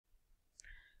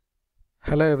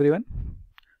Hello everyone.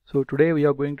 So today we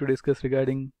are going to discuss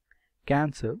regarding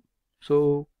cancer.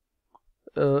 So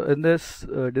in this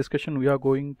discussion we are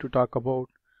going to talk about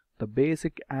the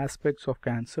basic aspects of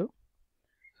cancer,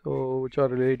 so which are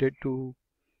related to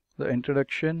the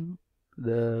introduction,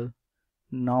 the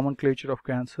nomenclature of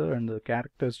cancer, and the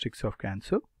characteristics of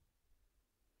cancer.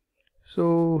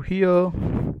 So here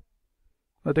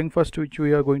the thing first which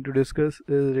we are going to discuss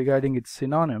is regarding its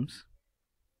synonyms.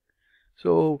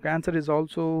 So cancer is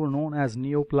also known as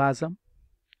neoplasm,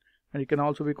 and it can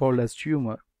also be called as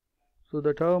tumor. So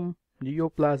the term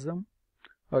neoplasm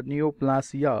or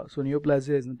neoplasia, so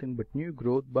neoplasia is nothing but new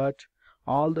growth, but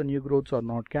all the new growths are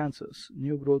not cancers.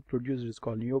 New growth produced is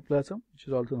called neoplasm, which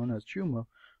is also known as tumor,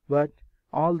 but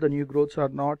all the new growths are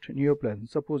not neoplasm.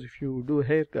 Suppose if you do a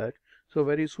haircut, so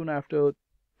very soon after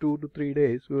 2 to 3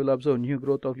 days we will observe new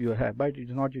growth of your hair, but it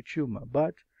is not a tumor.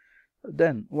 But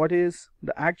then what is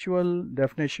the actual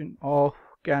definition of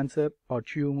cancer or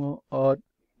tumor or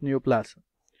neoplasm?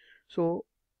 So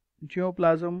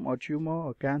neoplasm or tumor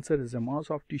or cancer is a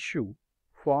mass of tissue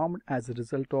formed as a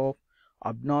result of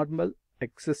abnormal,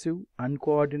 excessive,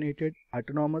 uncoordinated,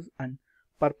 autonomous and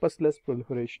purposeless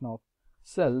proliferation of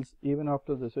cells even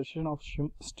after the cessation of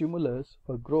stimulus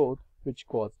for growth which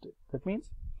caused it. That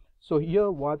means, so here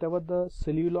whatever the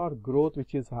cellular growth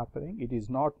which is happening, it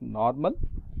is not normal,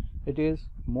 it is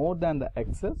more than the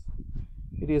excess,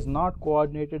 it is not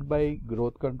coordinated by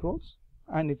growth controls,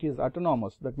 and it is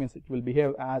autonomous. That means it will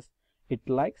behave as it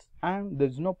likes, and there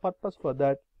is no purpose for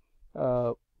that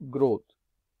growth.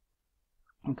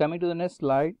 And coming to the next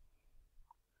slide,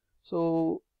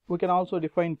 so we can also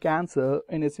define cancer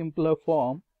in a simpler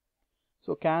form.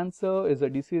 So cancer is a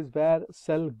disease where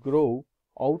cells grow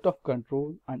out of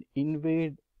control and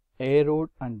invade, erode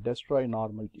and destroy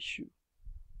normal tissue.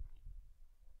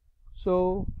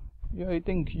 So I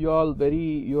think you are all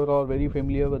very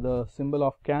familiar with the symbol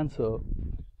of cancer.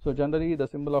 So generally the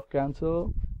symbol of cancer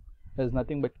is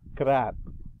nothing but crab.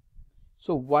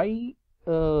 So why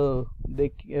they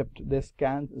kept this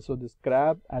this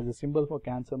crab as a symbol for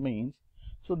cancer means,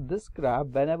 so this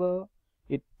crab, whenever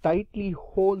it tightly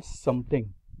holds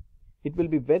something, it will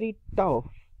be very tough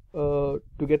to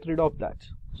get rid of that.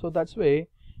 So that's why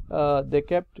they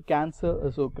kept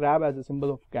cancer, so crab as a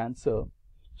symbol of cancer.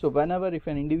 So whenever if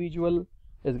an individual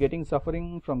is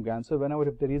suffering from cancer, whenever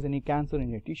if there is any cancer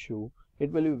in a tissue,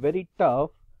 it will be very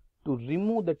tough to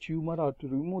remove the tumor or to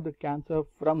remove the cancer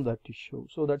from the tissue.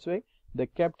 So that's why they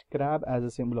kept crab as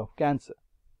a symbol of cancer.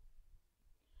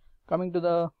 Coming to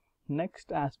the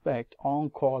next aspect,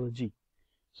 oncology.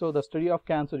 So the study of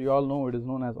cancer, you all know it is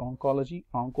known as oncology.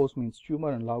 Oncos means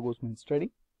tumor and logos means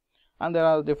study. And there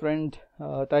are different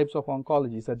types of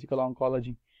oncology: surgical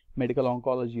oncology, medical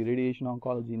oncology, radiation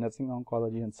oncology, nursing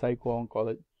oncology, and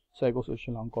psychosocial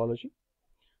oncology.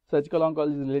 Surgical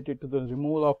oncology is related to the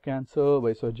removal of cancer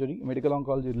by surgery. Medical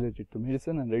oncology is related to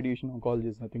medicine, and radiation oncology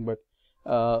is nothing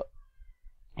but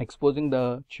exposing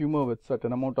the tumor with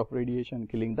certain amount of radiation,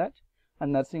 killing that.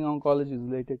 And nursing oncology is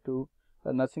related to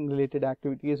nursing related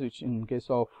activities, which in case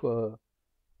of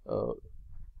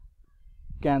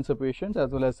cancer patients, as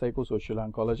well as psychosocial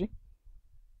oncology.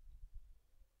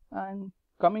 And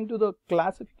coming to the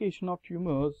classification of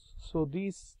tumors, so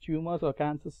these tumors or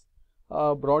cancers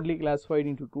are broadly classified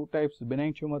into two types: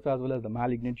 benign tumors as well as the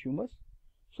malignant tumors.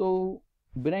 So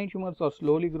benign tumors are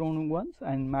slowly growing ones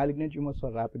and malignant tumors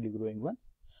are rapidly growing ones.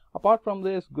 Apart from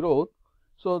this growth,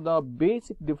 so the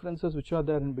basic differences which are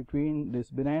there in between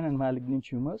this benign and malignant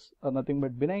tumors are nothing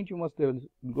but benign tumors, they will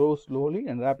grow slowly,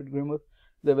 and rapid tumors,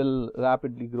 they will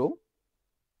rapidly grow.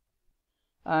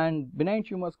 And benign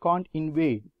tumors can't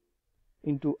invade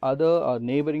into other or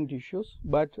neighboring tissues,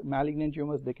 but malignant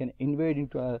tumors, they can invade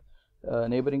into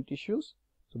neighboring tissues.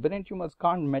 So benign tumors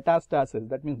can't metastasis,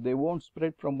 that means they won't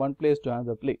spread from one place to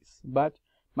another place, but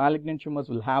malignant tumors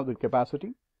will have the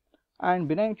capacity. And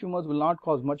benign tumors will not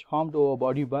cause much harm to our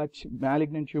body, but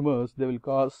malignant tumors, they will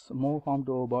cause more harm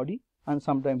to our body and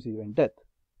sometimes even death.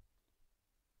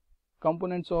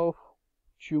 Components of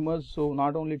tumors, so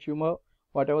not only tumor,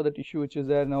 whatever the tissue which is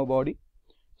there in our body,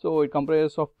 so it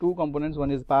comprises of two components.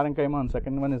 One is parenchyma and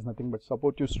second one is nothing but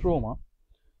supportive stroma.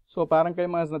 So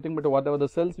parenchyma is nothing but whatever the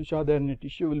cells which are there in a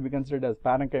tissue will be considered as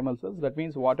parenchymal cells. That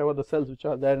means whatever the cells which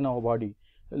are there in our body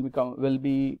will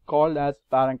be called as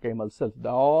parenchymal cells.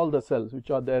 All the cells which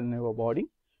are there in our body.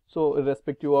 So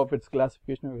irrespective of its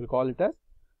classification, we will call it as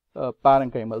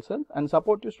parenchymal cells. And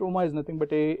supportive stroma is nothing but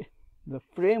the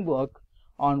framework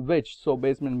on which, so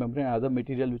basement membrane and other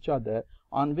material which are there,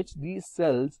 on which these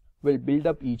cells will build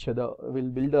up each other, will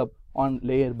build up on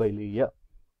layer by layer.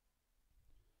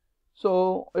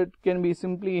 So it can be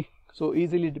simply So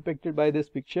easily depicted by this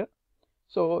picture.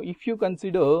 So if you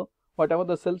consider whatever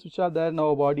the cells which are there in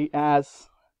our body as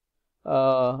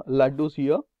laddus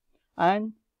here,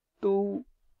 and to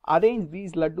arrange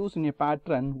these laddus in a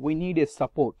pattern we need a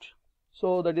support.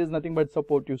 So that is nothing but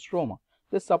supportive stroma.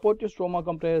 This supportive stroma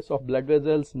comprises of blood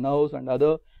vessels, nerves and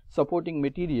other supporting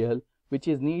material which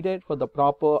is needed for the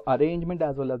proper arrangement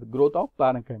as well as the growth of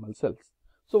parenchymal cells.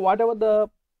 So whatever the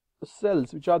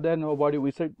cells which are there in our body,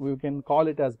 we said we can call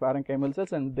it as parenchymal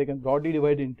cells, and they can broadly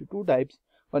divide into two types.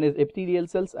 One is epithelial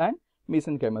cells and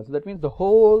mesenchymal. So that means the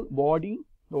whole body,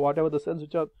 whatever the cells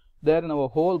which are there in our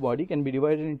whole body can be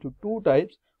divided into two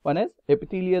types. One is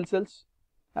epithelial cells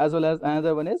as well as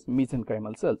another one is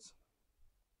mesenchymal cells.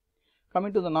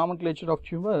 Coming to the nomenclature of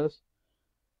tumors.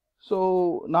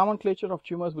 So nomenclature of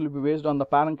tumors will be based on the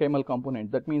parenchymal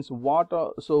component. That means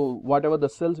whatever the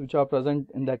cells which are present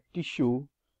in that tissue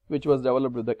which was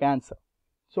developed with the cancer.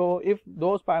 So if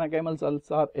those parenchymal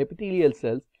cells are epithelial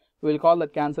cells, we will call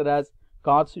that cancer as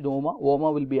carcinoma.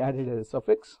 Oma will be added as a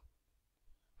suffix.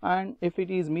 And if it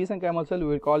is mesenchymal cell, we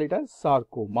will call it as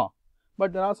sarcoma.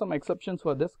 But there are some exceptions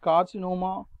for this.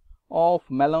 Carcinoma of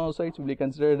melanocytes will be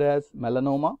considered as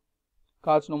melanoma.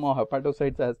 Carcinoma of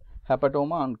hepatocytes as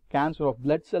hepatoma, and cancer of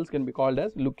blood cells can be called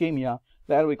as leukemia.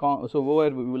 There we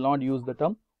will not use the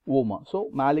term oma. So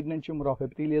malignant tumor of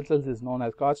epithelial cells is known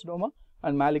as carcinoma,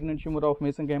 and malignant tumor of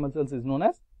mesenchymal cells is known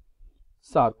as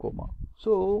sarcoma.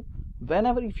 So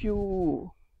whenever if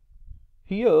you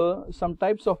hear some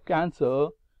types of cancer,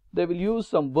 they will use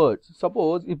some words.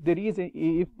 Suppose if it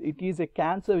is a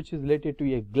cancer which is related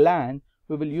to a gland,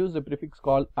 we will use the prefix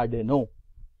called adeno.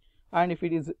 And if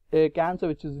it is a cancer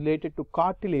which is related to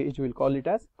cartilage, we will call it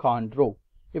as chondro.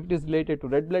 If it is related to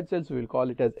red blood cells, we will call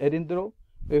it as erythro.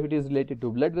 If it is related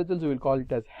to blood vessels, we will call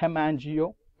it as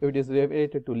hemangio. If it is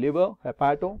related to liver,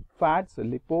 hepato, fats,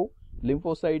 lipo,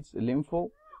 lymphocytes, lympho,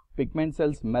 pigment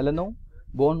cells, melano,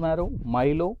 bone marrow,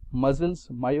 myelo, muscles,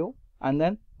 myo, and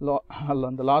then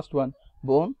the last one,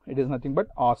 bone, it is nothing but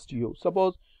osteo.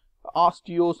 Suppose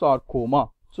osteosarcoma.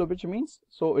 So which means,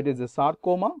 so it is a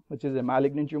sarcoma, which is a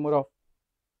malignant tumor of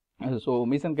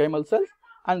mesenchymal cells,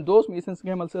 and those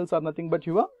mesenchymal cells are nothing but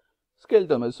your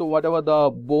skeletal. So whatever the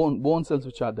bone cells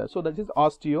which are there, so that is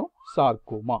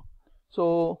osteosarcoma.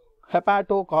 So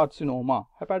hepatocarcinoma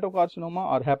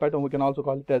or hepatoma, we can also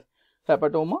call it as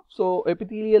hepatoma. So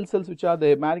epithelial cells which are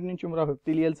the malignant tumor of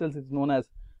epithelial cells is known as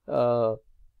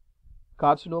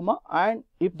carcinoma, and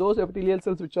if those epithelial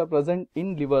cells which are present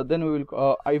in liver, then we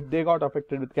will if they got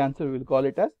affected with cancer, we will call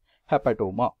it as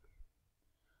hepatoma.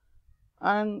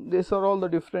 And these are all the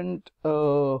different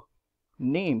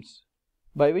names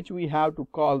by which we have to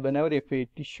call whenever if a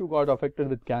tissue got affected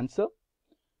with cancer.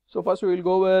 So first we will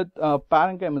go with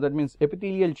parenchyma, that means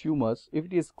epithelial tumors. If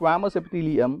it is squamous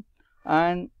epithelium,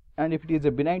 and if it is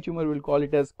a benign tumor, we will call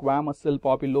it as squamous cell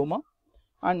papilloma,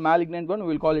 and malignant one we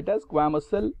will call it as squamous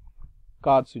cell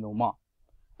carcinoma.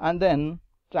 And then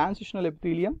transitional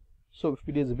epithelium, so if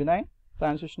it is benign,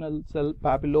 transitional cell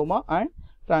papilloma and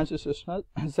transitional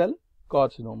cell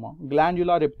carcinoma.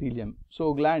 Glandular epithelium,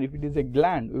 so gland, if it is a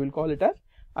gland, we will call it as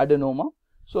adenoma.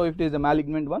 So if it is a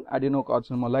malignant one,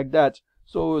 adenocarcinoma, like that.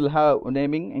 So we will have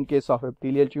naming in case of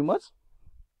epithelial tumors.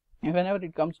 And whenever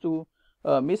it comes to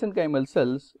mesenchymal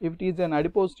cells, if it is an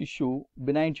adipose tissue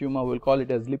benign tumor, we will call it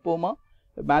as lipoma.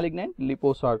 Malignant,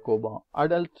 liposarcoma.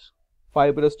 Adult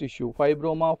fibrous tissue,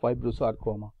 fibroma,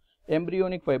 fibrosarcoma.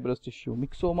 Embryonic fibrous tissue,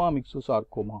 myxoma,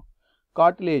 myxosarcoma.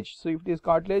 Cartilage, so if it is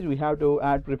cartilage, we have to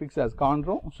add prefix as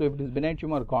chondro. So if it is benign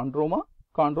tumor, chondroma,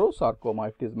 chondrosarcoma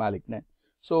if it is malignant.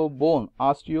 So bone,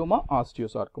 osteoma,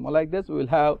 osteosarcoma. Like this we will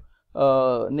have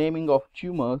naming of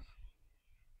tumors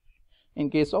in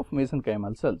case of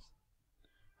mesenchymal cells.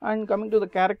 And coming to the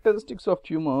characteristics of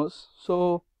tumors,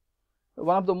 so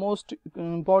one of the most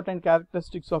important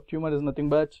characteristics of tumor is nothing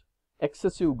but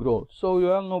excessive growth. So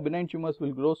you all know benign tumors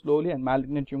will grow slowly and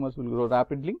malignant tumors will grow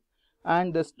rapidly,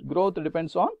 and this growth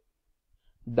depends on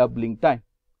doubling time.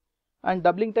 And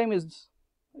doubling time is,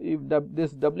 if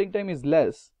this doubling time is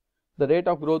less, the rate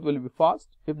of growth will be fast.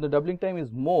 If the doubling time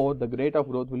is more, the rate of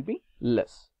growth will be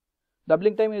less.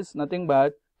 Doubling time is nothing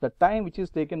but the time which is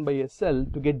taken by a cell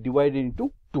to get divided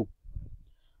into two.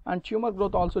 And tumor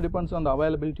growth also depends on the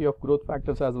availability of growth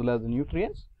factors as well as the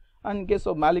nutrients. And in case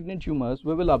of malignant tumors,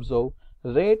 we will observe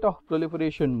rate of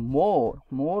proliferation more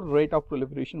rate of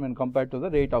proliferation when compared to the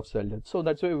rate of cell death. So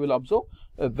that's why we will observe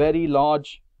a very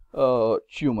large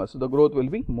tumor, so the growth will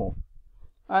be more.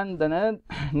 And then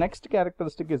next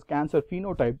characteristic is cancer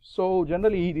phenotype. So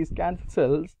generally these cancer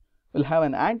cells will have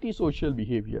an antisocial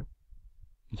behavior.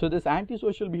 So this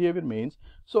antisocial behavior means,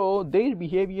 so their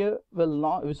behavior will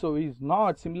not, so is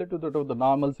not similar to that of the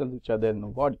normal cells which are there in the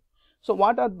body. So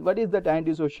what is that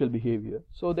antisocial behavior?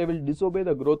 So they will disobey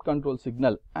the growth control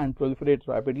signal and proliferate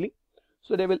rapidly.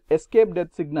 So they will escape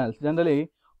death signals. Generally,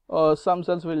 some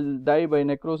cells will die by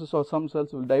necrosis, or some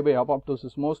cells will die by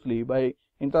apoptosis, mostly by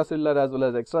intracellular as well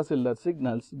as extracellular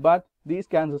signals. But these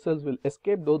cancer cells will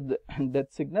escape those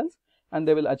death signals and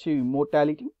they will achieve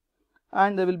mortality.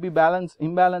 And there will be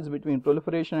imbalance between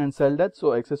proliferation and cell death,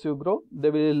 so excessive growth. They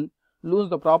will lose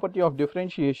the property of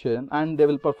differentiation and they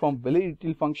will perform very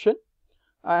little function.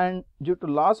 And due to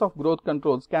loss of growth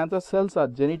controls, cancer cells are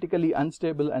genetically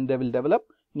unstable and they will develop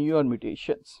newer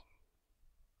mutations.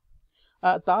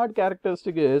 Third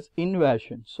characteristic is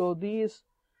invasion. So these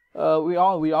we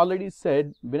already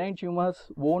said benign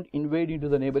tumors won't invade into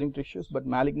the neighboring tissues, but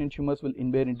malignant tumors will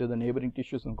invade into the neighboring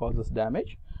tissues and causes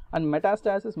damage. And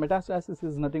metastasis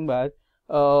is nothing but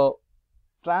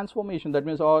transformation, that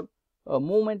means or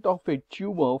movement of a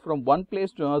tumor from one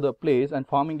place to another place and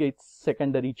forming a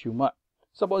secondary tumor.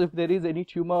 Suppose if there is any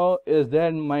tumor is there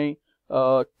in my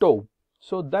toe,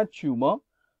 so that tumor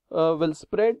will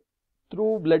spread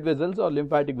through blood vessels or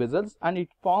lymphatic vessels and it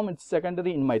form its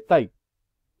secondary in my thigh,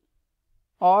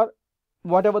 or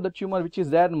whatever the tumor which is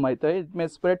there in my thigh, it may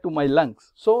spread to my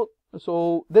lungs. So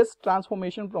this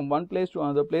transformation from one place to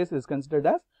another place is considered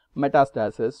as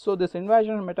metastasis. So this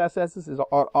invasion and metastasis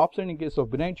are absent in case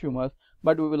of benign tumors,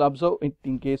 but we will observe it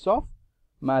in case of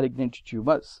malignant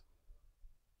tumors.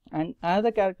 And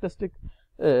another characteristic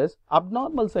is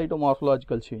abnormal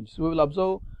cytomorphological change. So we will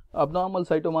observe abnormal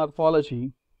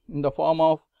cytomorphology in the form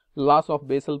of loss of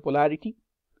basal polarity,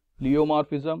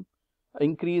 pleomorphism,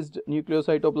 increased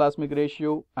nucleocytoplasmic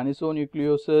ratio,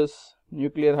 anisonucleosis,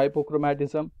 nuclear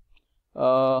hypochromatism,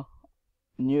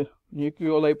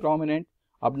 nucleoli prominent,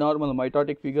 abnormal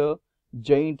mitotic figure,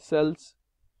 giant cells,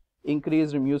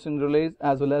 increased mucin release,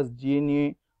 as well as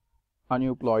DNA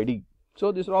aneuploidy.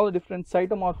 So these are all the different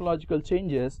cytomorphological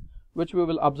changes which we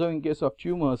will observe in case of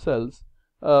tumor cells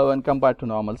when compared to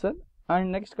normal cell.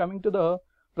 And next, coming to the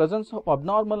presence of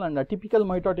abnormal and atypical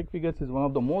mitotic figures is one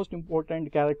of the most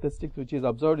important characteristics which is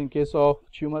observed in case of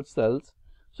tumor cells.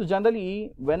 So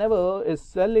generally, whenever a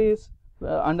cell is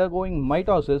undergoing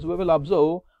mitosis, we will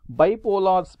observe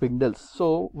bipolar spindles.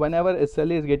 So whenever a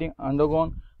cell is getting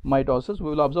undergone mitosis, we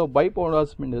will observe bipolar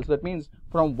spindles. That means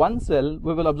from one cell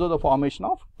we will observe the formation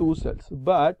of two cells.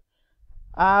 But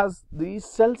as these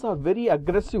cells are very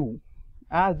aggressive,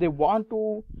 as they want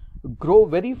to grow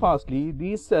very fastly,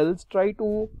 these cells try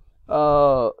to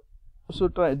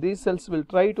these cells will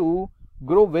try to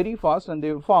grow very fast and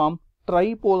they will form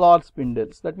tripolar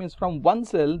spindles. That means from one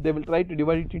cell they will try to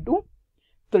divide it into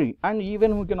three. And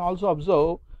even we can also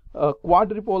observe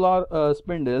quadripolar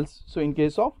spindles, so in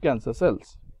case of cancer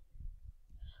cells.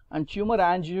 And tumor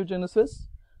angiogenesis.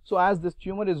 So as this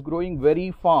tumor is growing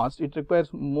very fast, it requires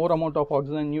more amount of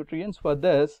oxygen and nutrients. For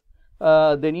this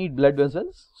they need blood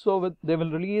vessels, so they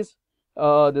will release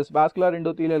this vascular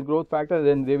endothelial growth factor,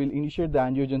 then they will initiate the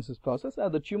angiogenesis process.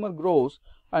 As the tumor grows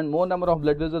and more number of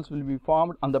blood vessels will be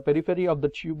formed on the periphery of the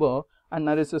tumor and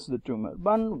nourishes the tumor.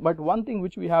 But one thing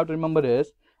which we have to remember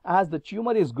is, as the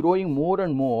tumor is growing more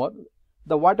and more,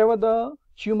 whatever the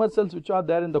tumor cells which are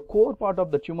there in the core part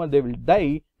of the tumor, they will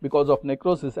die because of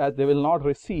necrosis, as they will not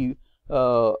receive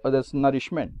this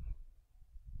nourishment.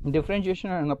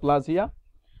 Differentiation and aplasia.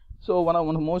 So one of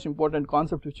the most important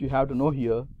concepts which you have to know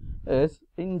here is,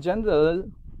 in general,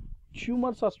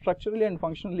 tumors are structurally and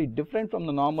functionally different from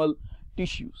the normal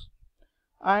tissues,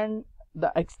 and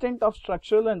the extent of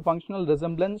structural and functional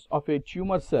resemblance of a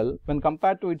tumor cell when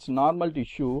compared to its normal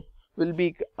tissue will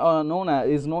be known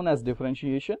as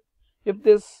differentiation. If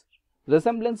this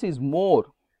resemblance is more,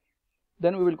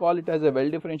 then we will call it as a well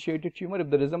differentiated tumor. If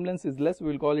the resemblance is less,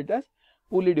 we will call it as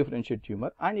poorly differentiated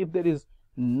tumor. And if there is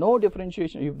no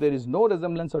differentiation, if there is no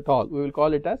resemblance at all, we will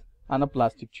call it as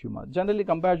anaplastic tumor. Generally,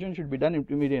 comparison should be done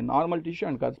between a normal tissue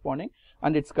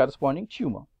and its corresponding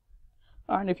tumor.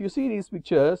 And if you see these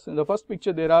pictures, in the first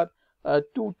picture there are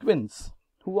two twins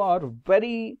who are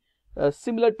very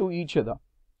similar to each other.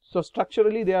 So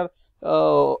structurally they are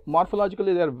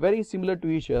morphologically they are very similar to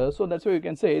each other. So that's why you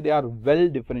can say they are well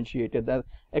differentiated. The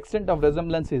extent of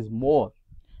resemblance is more.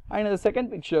 And in the second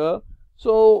picture,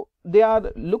 so they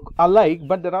look alike,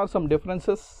 but there are some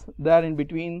differences there in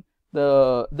between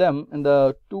them and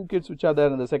the two kids which are there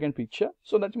in the second picture.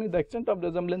 So that means the extent of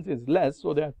resemblance is less,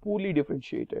 so they are poorly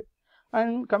differentiated.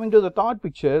 And coming to the third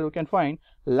picture, we can find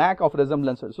lack of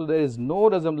resemblance. So there is no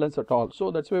resemblance at all.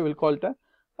 So that's why we'll call it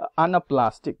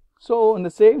anaplastic. So in the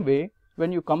same way,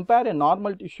 when you compare a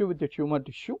normal tissue with a tumor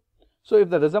tissue, So if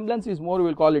the resemblance is more, we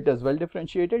will call it as well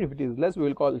differentiated. If it is less, we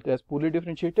will call it as poorly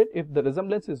differentiated. If the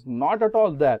resemblance is not at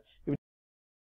all there, if